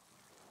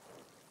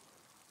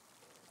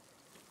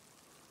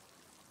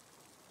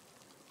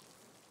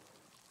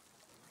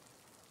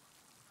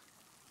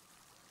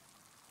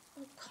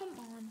 Oh, come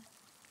on.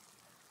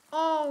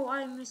 Oh,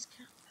 I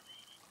miscalculated.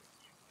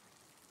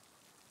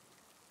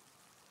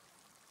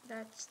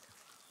 That's the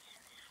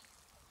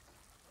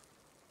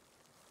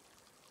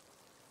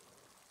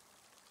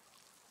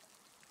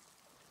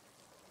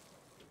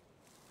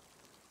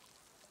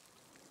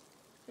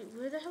wait,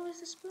 where the hell is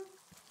this book?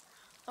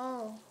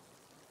 Oh.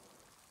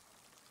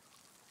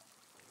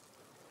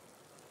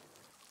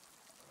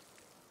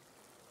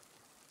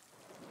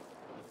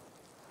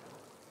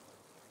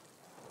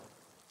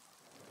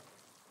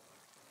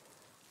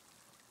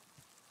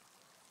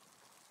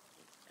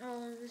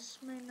 Oh, this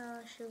might not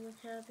actually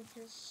work out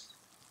because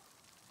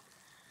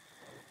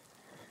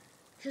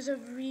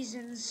of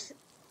reasons.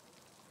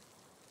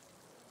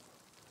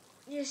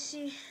 You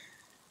see,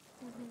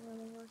 nothing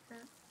really worked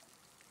out.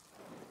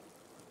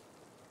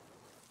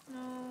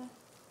 No,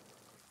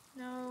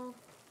 no,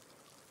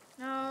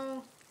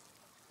 no.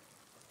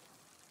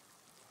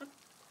 What?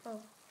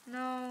 Oh,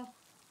 no,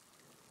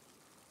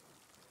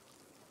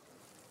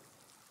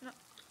 no.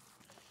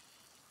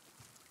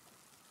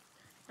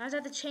 I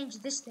have to change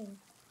this thing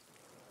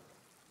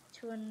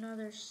to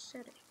another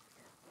setting.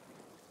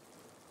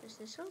 Is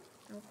this all?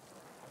 No.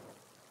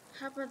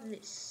 How about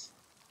this?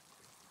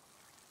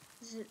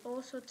 Is it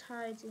also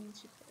tied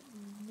into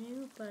the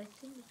new? But I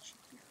think it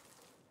should be.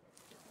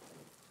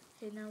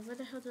 Okay, now where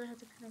the hell do I have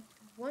to connect?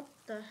 What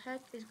the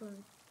heck is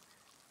going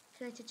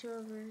connected to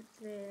over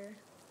there?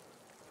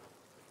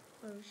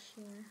 Over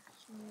here.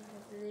 So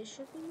maybe this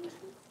should be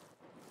useful.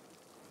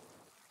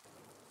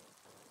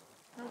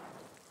 Nope.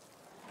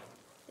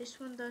 This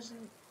one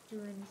doesn't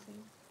do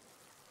anything.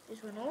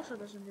 This one also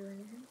doesn't do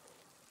anything.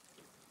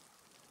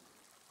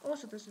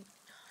 Also doesn't.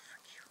 Oh,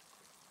 frick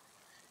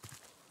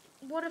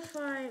you. What if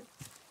I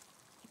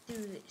do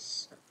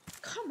this?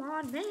 Come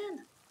on,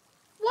 man.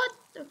 What?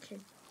 Okay.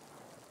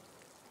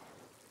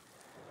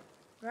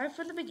 Right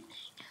from the beginning.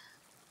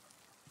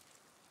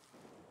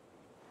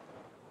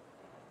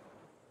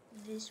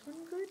 This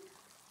one good?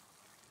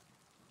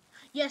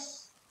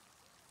 Yes.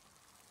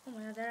 Oh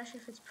my god, that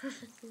actually fits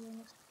perfectly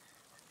almost.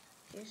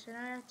 Okay, so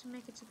now I have to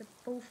make it so that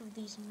both of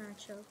these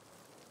match up.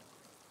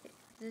 Okay,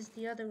 this is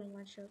the other one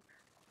match up.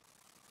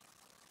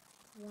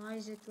 Why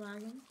is it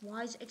lagging?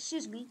 Why is...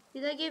 Excuse me,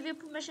 did I give you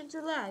permission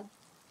to lag?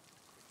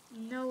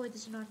 No, it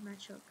does not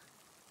match up.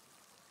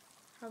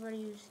 How about I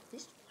use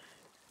this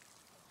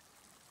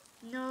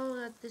one? No,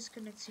 that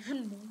disconnects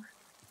even more.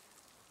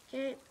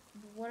 Okay,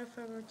 what if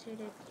I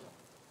rotate it?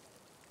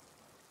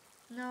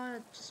 No,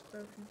 that's just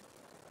broken.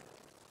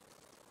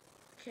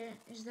 Okay,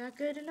 is that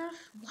good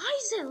enough? Why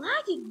is it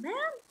lagging, man?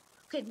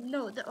 Okay,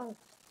 no, oh.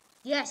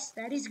 Yes,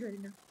 that is good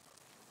enough.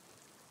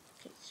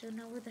 Okay, so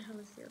now where the hell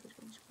is the other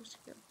one supposed to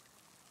go?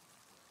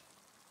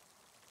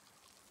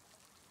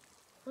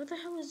 What the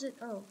hell is it?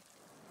 Oh.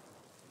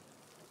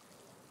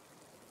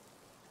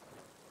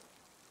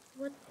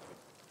 What?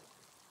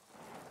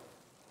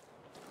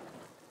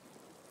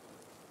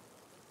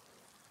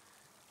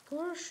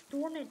 Gosh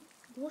darn it.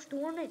 Gosh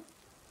darn it.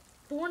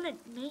 Darn it,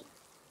 mate.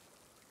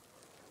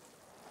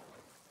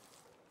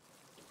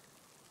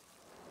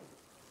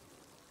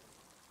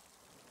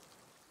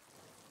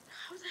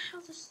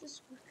 hell does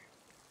this work?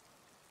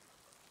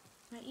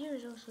 My ear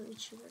is also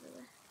itchy, by the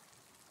way.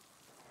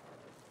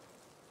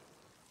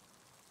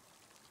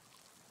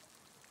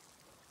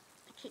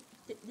 Okay,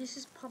 this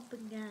is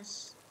pumping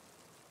gas.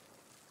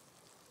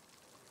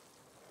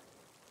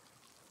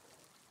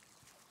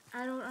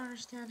 I don't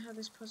understand how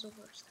this puzzle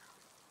works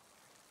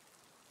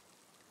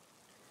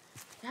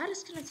now. That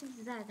is connecting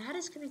to that. That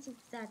is connecting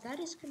to that. That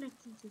is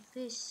connecting to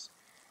this.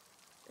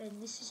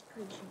 And this is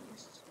pretty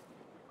genius.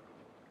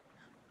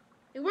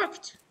 It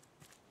worked!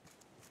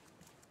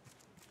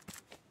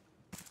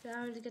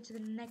 Now I have to get to the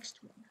next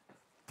one.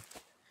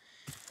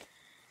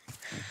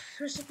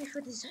 Recipe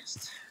for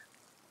disaster.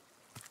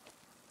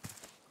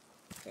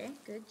 Okay,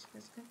 good.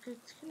 That's a good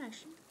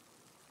connection.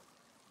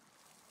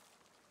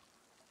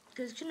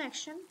 Good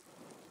connection.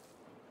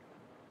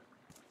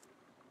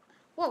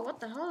 Whoa, what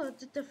the hell? I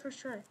did the first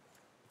try.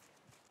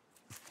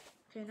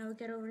 Okay, now we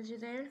get over to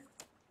there.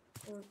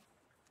 Or,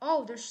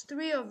 oh, there's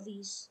 3 of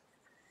these.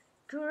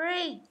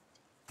 Great!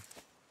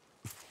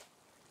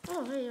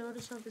 Oh, hey, I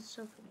already solved it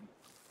so for me.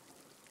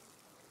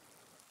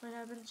 What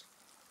happened?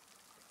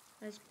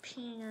 I was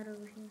peeing out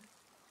over here.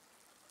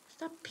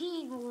 Stop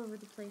peeing all over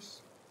the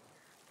place.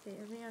 Okay,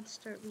 I think I have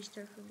to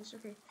restart from this.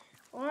 Okay.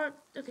 Or,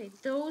 okay,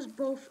 those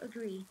both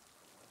agree.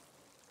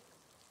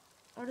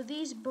 Are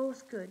these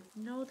both good?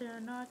 No, they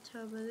are not.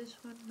 How about this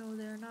one? No,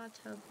 they are not.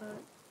 How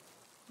about...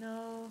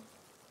 No.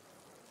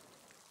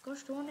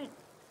 Gosh darn it.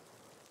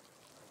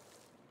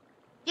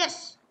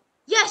 Yes!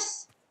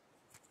 Yes!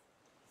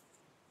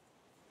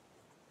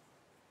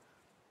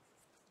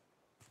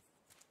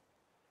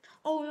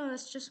 Oh no,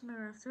 that's just my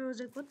Raft. I was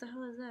like, what the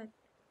hell is that?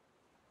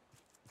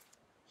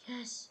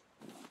 Yes.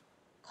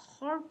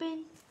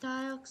 Carbon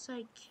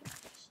dioxide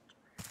canister.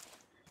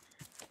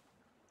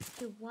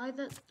 Okay, why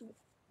that?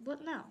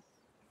 What now?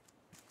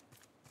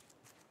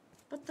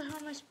 What the hell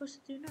am I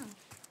supposed to do now?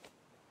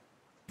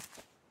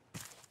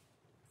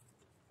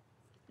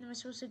 Am I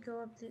supposed to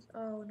go up this?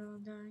 Oh no,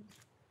 I'm dying.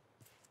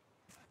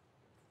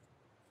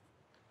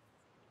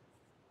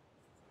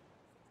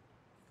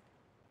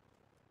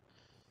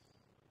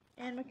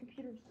 And my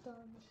computer's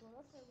dying as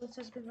well. Okay, what's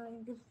has been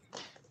running this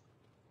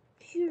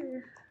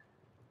computer?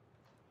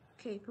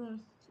 Okay, boom.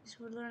 So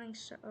we're learning.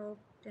 So, oh,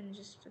 then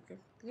just okay.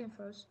 The game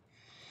froze.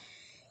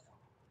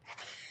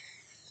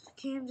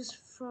 The game just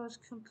froze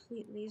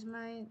completely. Is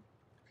my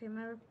okay?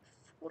 My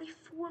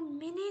 44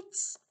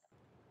 minutes.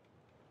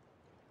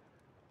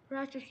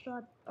 Raft just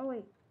stopped. Oh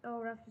wait.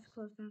 Oh, Raft just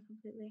closed down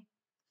completely.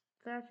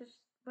 That just.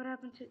 What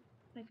happened to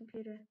my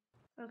computer?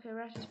 Okay,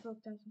 Raft just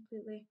broke down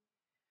completely.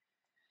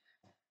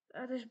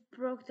 I just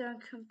broke down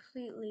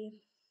completely.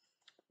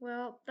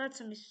 Well,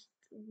 that's a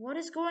what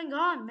is going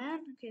on, man?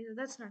 Okay, so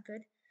that's not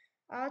good.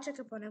 I'll check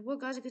up on it. Well,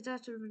 guys, I could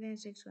after the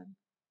next one.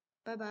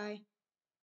 Bye bye.